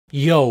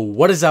Yo,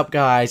 what is up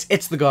guys?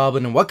 It's the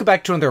Goblin and welcome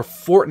back to another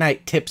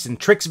Fortnite tips and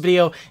tricks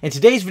video. In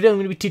today's video, I'm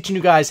going to be teaching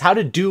you guys how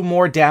to do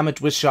more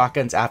damage with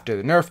shotguns after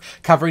the nerf,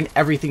 covering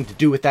everything to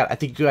do with that. I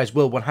think you guys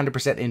will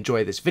 100%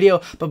 enjoy this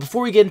video. But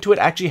before we get into it,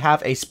 I actually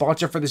have a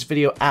sponsor for this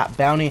video, App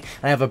Bounty.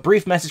 And I have a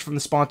brief message from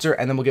the sponsor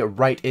and then we'll get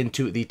right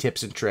into the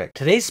tips and tricks.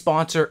 Today's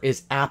sponsor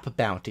is App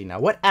Bounty. Now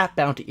what App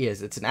Bounty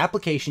is, it's an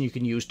application you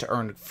can use to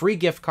earn free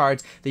gift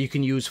cards that you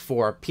can use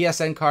for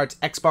PSN cards,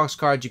 Xbox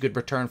cards, you could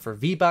return for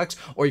V-Bucks,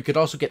 or you could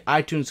also get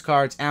iTunes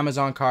cards,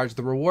 Amazon cards.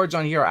 The rewards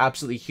on here are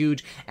absolutely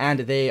huge and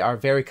they are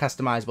very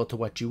customizable to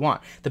what you want.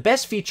 The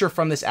best feature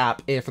from this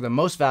app for the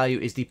most value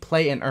is the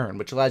play and earn,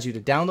 which allows you to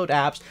download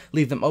apps,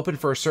 leave them open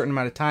for a certain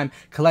amount of time,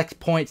 collect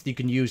points that you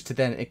can use to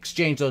then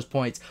exchange those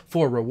points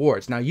for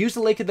rewards. Now use the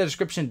link in the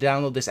description to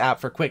download this app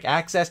for quick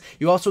access.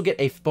 You also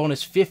get a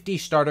bonus 50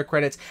 starter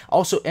credits.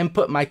 Also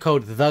input my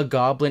code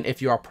TheGoblin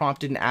if you are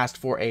prompted and asked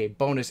for a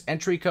bonus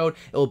entry code.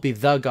 It will be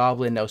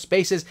TheGoblin, no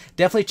spaces.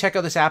 Definitely check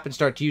out this app and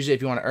start to use it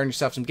if you want to earn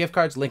yourself some gift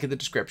cards. Link in the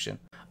description.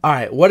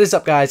 Alright, what is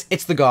up guys?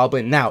 It's the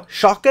Goblin. Now,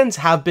 shotguns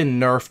have been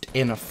nerfed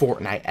in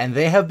Fortnite, and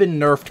they have been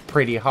nerfed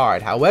pretty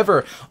hard.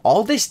 However,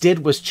 all this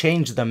did was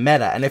change the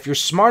meta, and if you're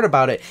smart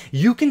about it,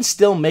 you can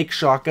still make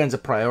shotguns a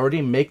priority,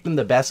 make them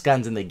the best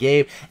guns in the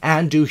game,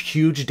 and do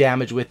huge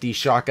damage with these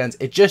shotguns.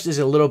 It just is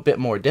a little bit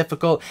more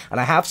difficult, and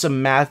I have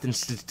some math and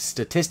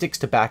statistics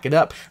to back it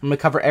up. I'm going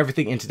to cover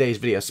everything in today's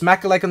video.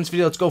 Smack a like on this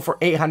video. Let's go for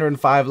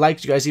 805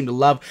 likes. You guys seem to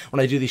love when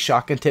I do these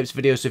shotgun tips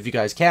videos, so if you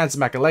guys can,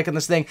 smack a like on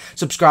this thing.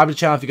 Subscribe to the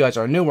channel if you guys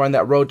are new. We're on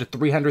that road to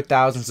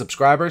 300,000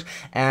 subscribers,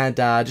 and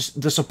just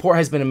the support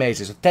has been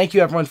amazing. So thank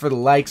you everyone for the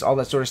likes, all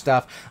that sort of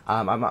stuff.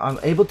 I'm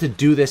able to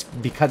do this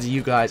because of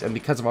you guys and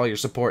because of all your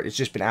support. It's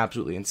just been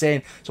absolutely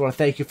insane. So I want to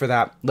thank you for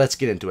that. Let's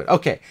get into it.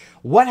 Okay,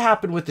 what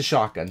happened with the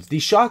shotguns? The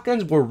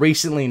shotguns were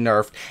recently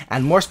nerfed,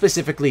 and more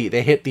specifically,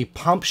 they hit the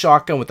pump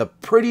shotgun with a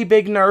pretty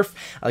big nerf,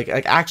 like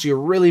actually a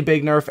really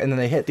big nerf, and then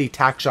they hit the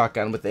tac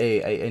shotgun with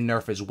a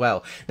nerf as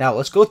well. Now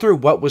let's go through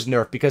what was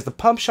nerfed, because the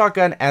pump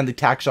shotgun and the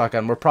tac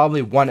shotgun were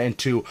probably 1 and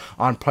 2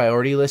 on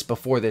priority list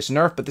before this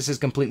nerf, but this has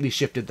completely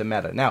shifted the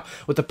meta. Now,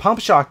 with the pump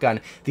shotgun,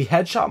 the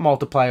headshot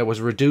multiplier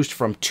was reduced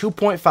from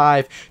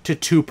 2.5 to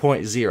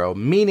 2.0,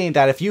 meaning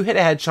that if you hit a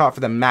headshot for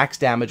the max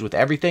damage with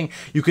everything,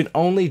 you can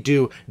only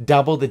do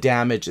double the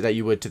damage that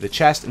you would to the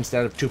chest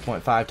instead of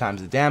 2.5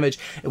 times the damage.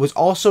 It was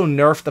also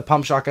nerfed. The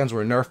pump shotguns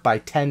were nerfed by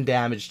 10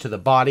 damage to the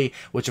body,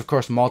 which of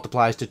course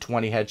multiplies to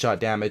 20 headshot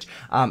damage,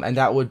 and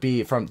that would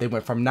be they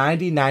went from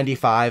 90,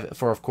 95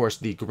 for of course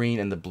the green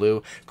and the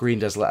blue. Green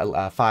does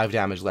 5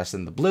 damage less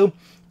than the blue,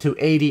 to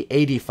 80,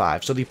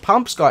 85. So the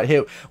pumps got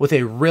hit with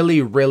a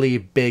really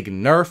big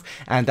nerf,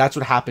 and that's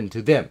what happened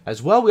to them.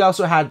 As well, we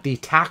also had the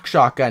tac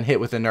shotgun hit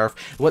with a nerf.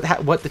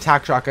 What the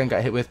tac shotgun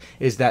got hit with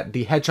is that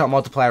the headshot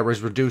multiplier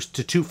was reduced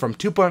to from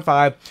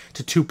 2.5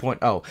 to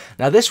 2.0.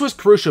 Now this was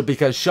crucial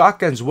because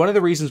shotguns, one of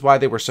the reasons why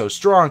they were so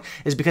strong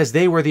is because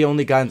they were the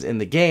only guns in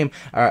the game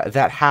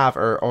that have,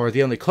 or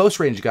the only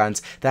close range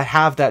guns that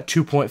have that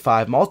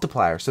 2.5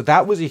 multiplier. So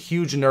that was a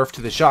huge nerf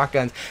to the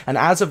shotguns, and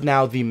as of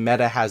now, the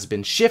meta has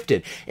been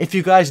shifted. If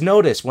you guys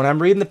notice, when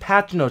I'm reading the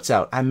patch notes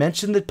out, I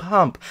mentioned the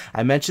pump,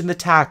 I mentioned the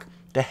tac.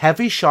 The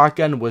heavy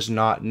shotgun was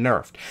not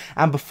nerfed.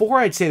 And before,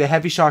 I'd say the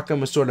heavy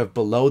shotgun was sort of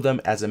below them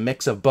as a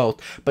mix of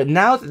both. But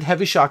now that the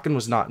heavy shotgun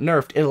was not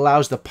nerfed, it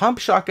allows the pump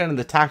shotgun and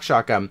the tac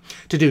shotgun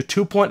to do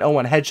 2.0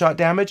 on headshot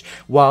damage,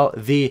 while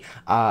the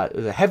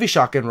heavy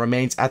shotgun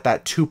remains at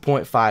that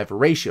 2.5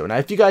 ratio. Now,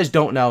 if you guys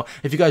don't know,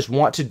 if you guys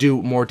want to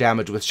do more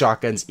damage with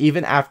shotguns,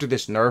 even after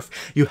this nerf,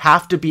 you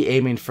have to be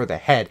aiming for the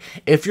head.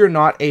 If you're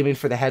not aiming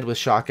for the head with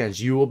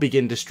shotguns, you will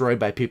begin destroyed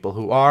by people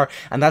who are.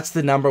 And that's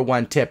the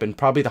 #1 tip, and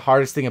probably the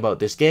hardest thing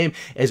about this game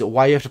is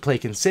why you have to play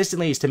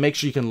consistently, is to make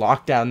sure you can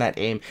lock down that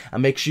aim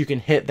and make sure you can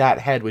hit that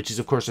head, which is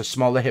of course a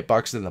smaller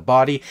hitbox than the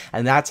body,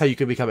 and that's how you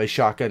can become a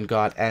shotgun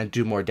god and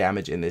do more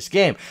damage in this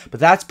game.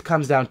 But that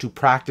comes down to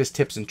practice,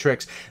 tips and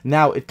tricks.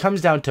 Now it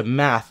comes down to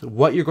math,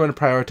 what you're going to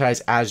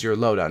prioritize as your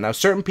loadout. Now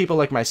certain people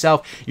like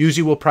myself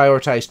usually will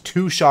prioritize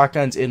 2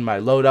 shotguns in my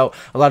loadout.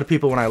 A lot of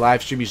people when I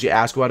live stream usually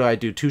ask, why do I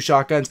do 2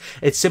 shotguns?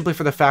 It's simply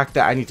for the fact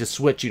that I need to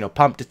switch,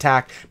 pump to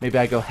tac, maybe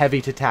I go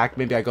heavy to tac,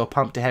 maybe I go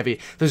pump to heavy.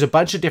 There's a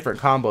bunch of different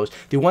combos.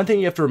 The one thing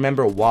you have to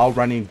remember while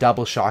running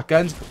double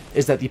shotguns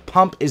is that the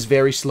pump is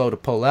very slow to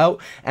pull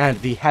out,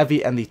 and the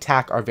heavy and the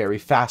tac are very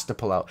fast to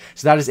pull out.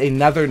 So that is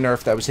another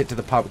nerf that was hit to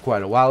the pump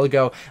quite a while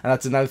ago, and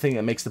that's another thing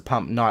that makes the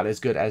pump not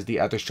as good as the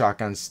other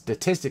shotguns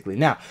statistically.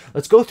 Now,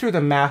 let's go through the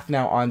math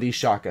now on these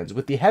shotguns.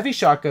 With the heavy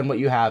shotgun, what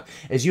you have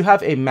is you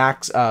have a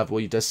max of,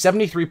 well, it does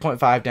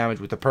 73.5 damage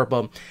with the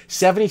purple,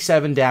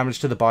 77 damage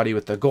to the body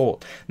with the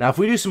gold. Now, if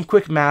we do some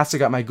quick maths, I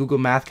got my Google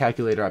Math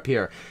calculator up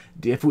here.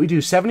 If we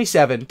do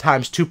 77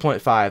 times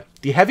 2.5,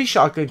 the heavy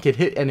shotgun can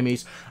hit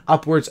enemies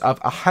upwards of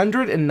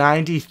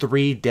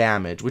 193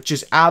 damage, which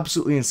is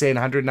absolutely insane.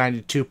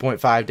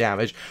 192.5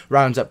 damage,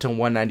 rounds up to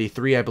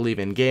 193, I believe,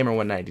 in game, or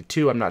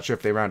 192. I'm not sure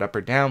if they round up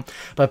or down,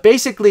 but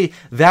basically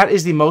that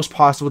is the most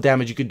possible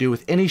damage you could do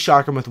with any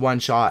shotgun with one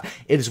shot.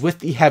 It is with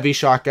the heavy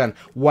shotgun,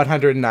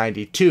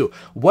 192.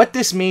 What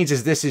this means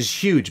is this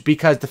is huge,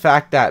 because the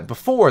fact that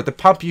before the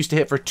pump used to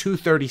hit for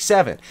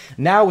 237.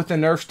 Now with the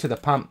nerfs to the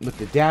pump, with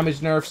the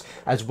damage nerfs,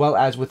 as well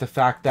as with the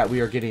fact that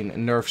we are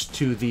getting nerfs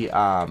to the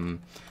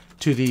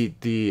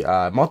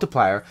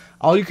multiplier,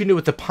 all you can do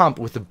with the pump,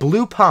 with the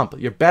blue pump,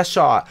 your best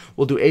shot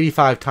will do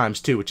 85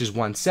 times 2, which is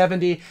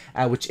 170,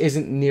 which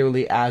isn't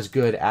nearly as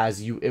good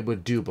as it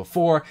would do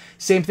before.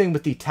 Same thing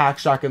with the tac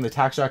shotgun. The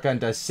tac shotgun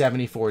does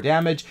 74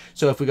 damage,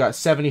 so if we got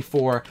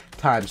 74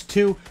 times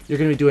 2, you're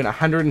going to be doing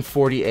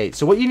 148.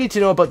 So what you need to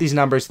know about these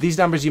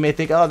numbers you may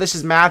think, oh, this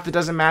is math, it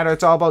doesn't matter,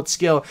 it's all about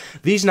skill.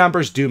 These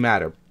numbers do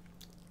matter.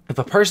 If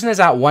a person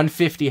is at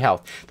 150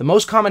 health, the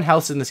most common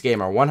healths in this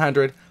game are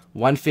 100,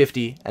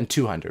 150, and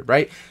 200,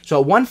 right? So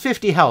at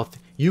 150 health,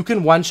 you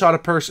can one-shot a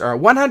person, or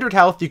 100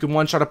 health, you can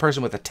one-shot a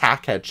person with a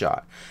tac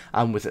headshot,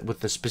 with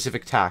the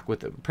specific tac,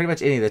 with pretty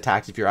much any of the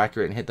tacs if you're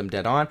accurate and hit them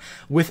dead on.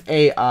 With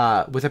a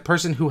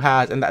person who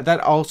has, and that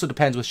also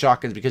depends with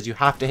shotguns, because you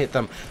have to hit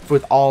them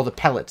with all the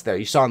pellets there.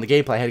 You saw in the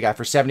gameplay, I had a guy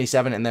for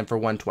 77 and then for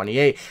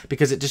 128,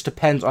 because it just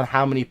depends on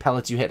how many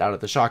pellets you hit out of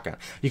the shotgun.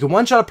 You can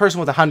one-shot a person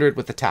with 100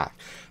 with the tac.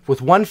 With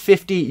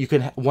 150, you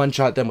can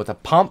one-shot them with a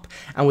pump,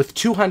 and with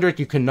 200,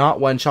 you cannot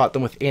one-shot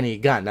them with any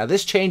gun. Now,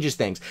 this changes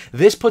things.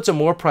 This puts a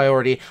more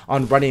priority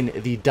on running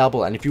the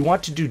double, and if you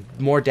want to do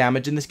more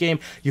damage in this game,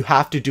 you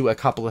have to do a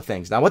couple of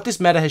things. Now, what this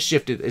meta has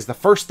shifted is the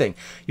first thing,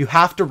 you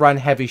have to run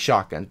heavy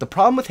shotgun. The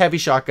problem with heavy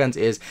shotguns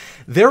is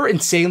they're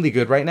insanely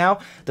good right now.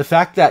 The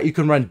fact that you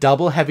can run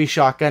double heavy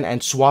shotgun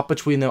and swap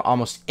between them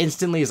almost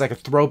instantly is like a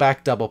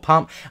throwback double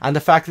pump, and the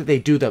fact that they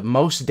do the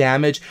most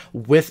damage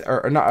with,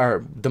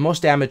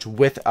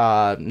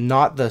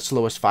 not the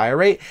slowest fire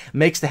rate,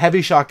 makes the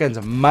heavy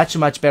shotguns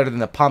much better than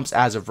the pumps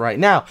as of right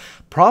now.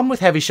 Problem with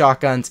heavy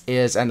shotguns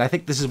is, and I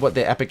think this is what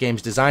the Epic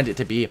Games designed it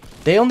to be,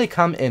 they only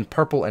come in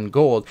purple and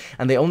gold,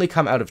 and they only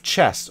come out of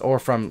chests, or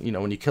from,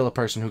 when you kill a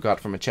person who got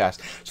it from a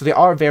chest. So they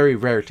are very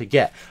rare to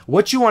get.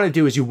 What you want to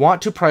do is you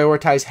want to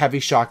prioritize heavy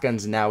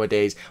shotguns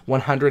nowadays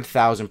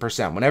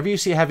 100,000%. Whenever you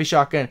see a heavy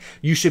shotgun,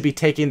 you should be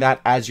taking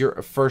that as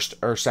your first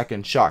or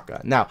second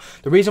shotgun. Now,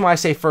 the reason why I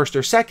say first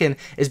or second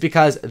is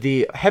because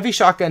the heavy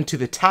shotgun to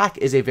the tac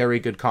is a very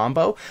good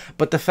combo,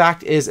 but the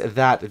fact is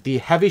that the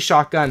heavy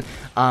shotgun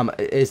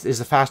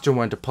is a faster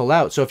one to pull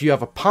out. So if you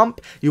have a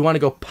pump, you want to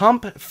go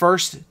pump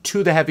first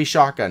to the heavy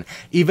shotgun,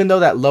 even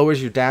though that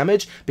lowers your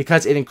damage,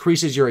 because it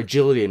increases your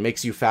agility and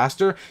makes you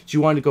faster. So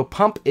you want to go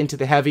pump into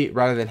the heavy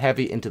rather than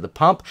heavy into the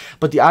pump.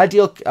 But the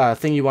ideal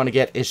thing you want to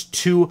get is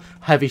 2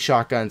 heavy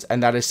shotguns,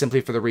 and that is simply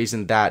for the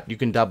reason that you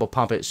can double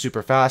pump it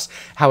super fast.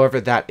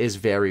 However, that is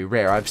very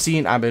rare. I've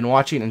been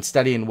watching and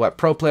studying what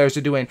pro players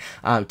are doing.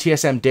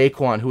 TSM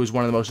Daquan, who is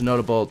one of the most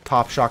notable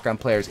top shotgun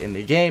players in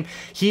the game,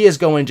 he is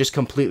going just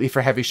completely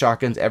for heavy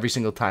shotguns every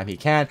single time he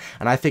can,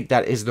 and I think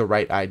that is the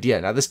right idea.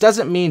 Now, this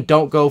doesn't mean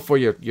don't go for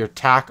your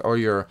tac or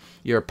your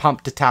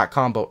pump to tac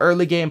combo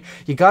early game.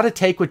 You got to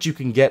take what you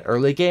can get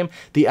early game.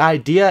 The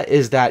idea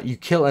is that you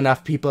kill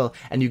enough people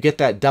and you get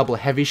that double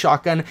heavy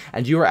shotgun,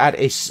 and you are at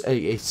a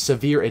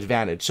severe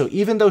advantage. So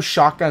even though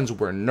shotguns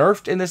were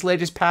nerfed in this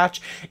latest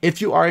patch,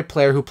 if you are a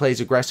player who plays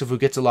aggressive, who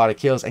gets a lot of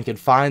kills and can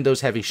find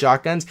those heavy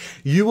shotguns,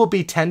 you will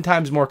be 10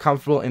 times more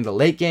comfortable in the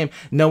late game,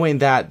 knowing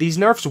that these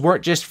nerfs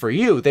weren't just for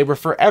you, they were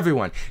for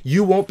everyone.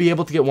 You won't be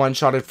able to get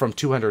one-shotted from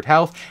 200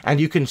 health, and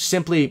you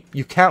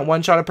can't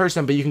one-shot a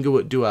person, but you can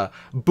go do a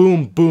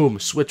boom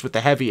switch with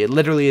the heavy. It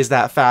literally is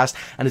that fast,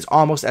 and it's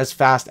almost as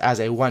fast as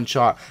a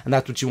one-shot, and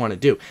that's what you want to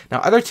do. Now,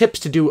 other tips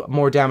to do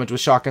more damage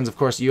with shotguns, of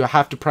course, you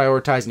have to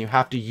prioritize and you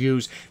have to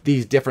use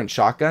these different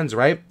shotguns,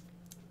 right?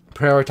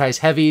 Prioritize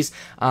heavies,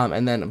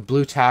 and then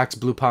blue tacs,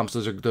 blue pumps,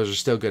 those are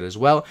still good as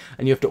well,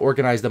 and you have to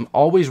organize them.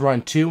 Always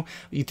run 2.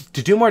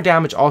 To do more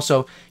damage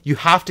also, you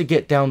have to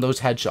get down those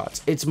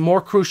headshots. It's more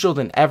crucial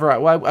than ever.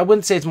 Well, I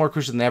wouldn't say it's more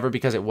crucial than ever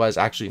because it was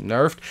actually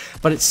nerfed,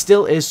 but it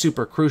still is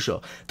super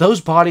crucial.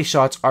 Those body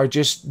shots are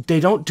just, they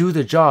don't do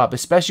the job,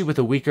 especially with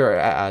a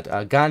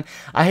weaker gun.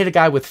 I hit a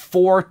guy with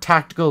 4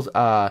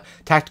 the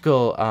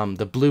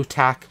blue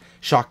tac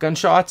shotgun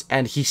shots,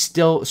 and he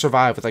still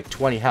survived with like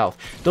 20 health.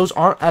 Those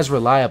aren't as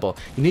reliable.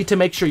 You need to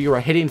make sure you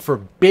are hitting for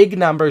big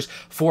numbers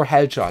for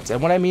headshots.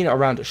 And what I mean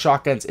around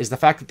shotguns is the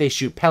fact that they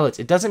shoot pellets.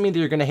 It doesn't mean that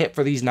you're going to hit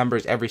for these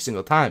numbers every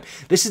single time.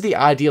 This is the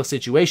ideal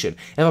situation.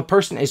 If a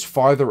person is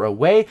farther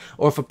away,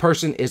 or if a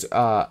person is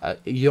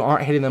you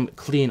aren't hitting them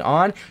clean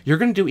on, you're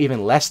going to do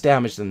even less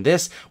damage than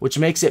this, which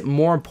makes it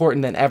more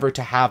important than ever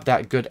to have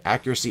that good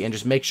accuracy and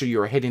just make sure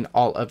you're hitting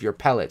all of your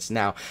pellets.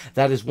 Now,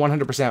 that is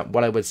 100%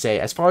 what I would say.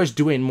 As far as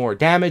doing more more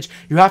damage.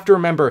 You have to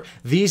remember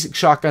these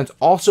shotguns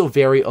also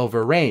vary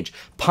over range.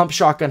 Pump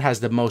shotgun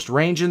has the most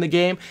range in the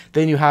game.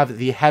 Then you have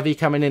the heavy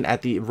coming in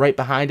at the right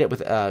behind it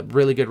with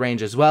really good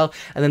range as well.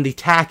 And then the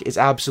tac is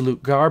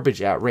absolute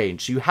garbage at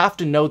range. So you have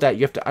to know that.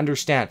 You have to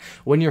understand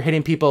when you're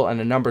hitting people and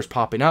the numbers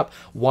popping up,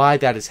 why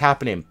that is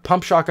happening.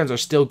 Pump shotguns are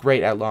still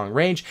great at long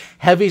range.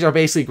 Heavies are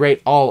basically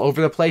great all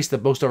over the place, the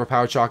most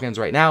overpowered shotguns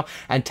right now.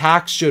 And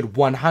tacs should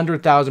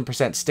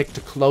 100,000% stick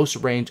to close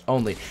range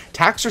only.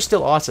 Tacs are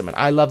still awesome, and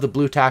I love the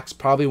blue tacs,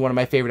 probably one of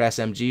my favorite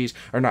SMGs,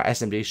 or not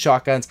SMGs,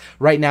 shotguns.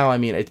 Right now, I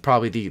mean, it's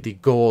probably the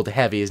gold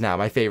heavy is now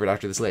my favorite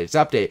after this latest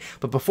update.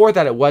 But before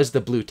that, it was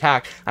the blue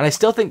tac, and I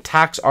still think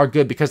tacs are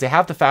good because they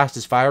have the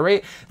fastest fire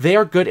rate. They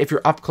are good if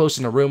you're up close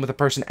in a room with a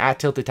person at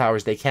tilted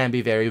towers. They can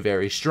be very,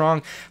 very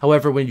strong.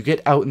 However, when you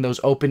get out in those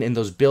open, in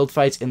those build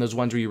fights, in those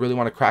ones where you really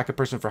want to crack a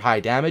person for high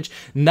damage,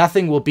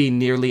 nothing will be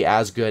nearly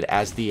as good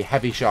as the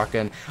heavy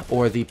shotgun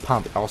or the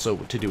pump, also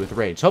to do with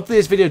range. So hopefully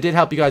this video did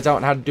help you guys out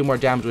on how to do more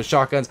damage with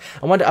shotguns.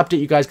 I wanted to update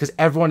you guys because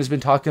everyone has been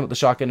talking about the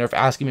shotgun nerf,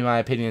 asking me my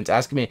opinions,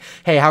 asking me,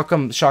 hey, how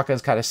come the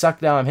shotguns kind of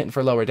suck now? I'm hitting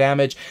for lower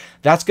damage.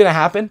 That's going to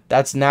happen.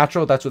 That's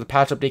natural. That's what the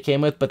patch update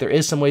came with, but there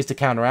is some ways to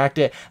counteract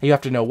it. You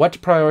have to know what to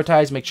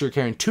prioritize. Make sure you're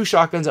carrying 2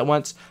 shotguns at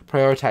once.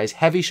 Prioritize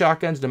heavy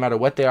shotguns, no matter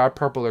what they are,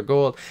 purple or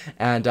gold,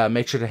 and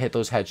make sure to hit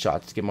those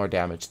headshots to get more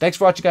damage. Thanks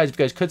for watching, guys. If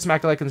you guys could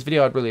smack a like on this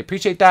video, I'd really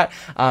appreciate that.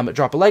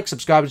 Drop a like,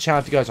 subscribe to the channel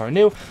if you guys are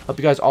new. Hope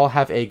you guys all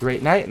have a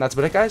great night, and that's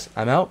about it, guys.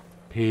 I'm out.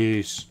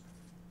 Peace.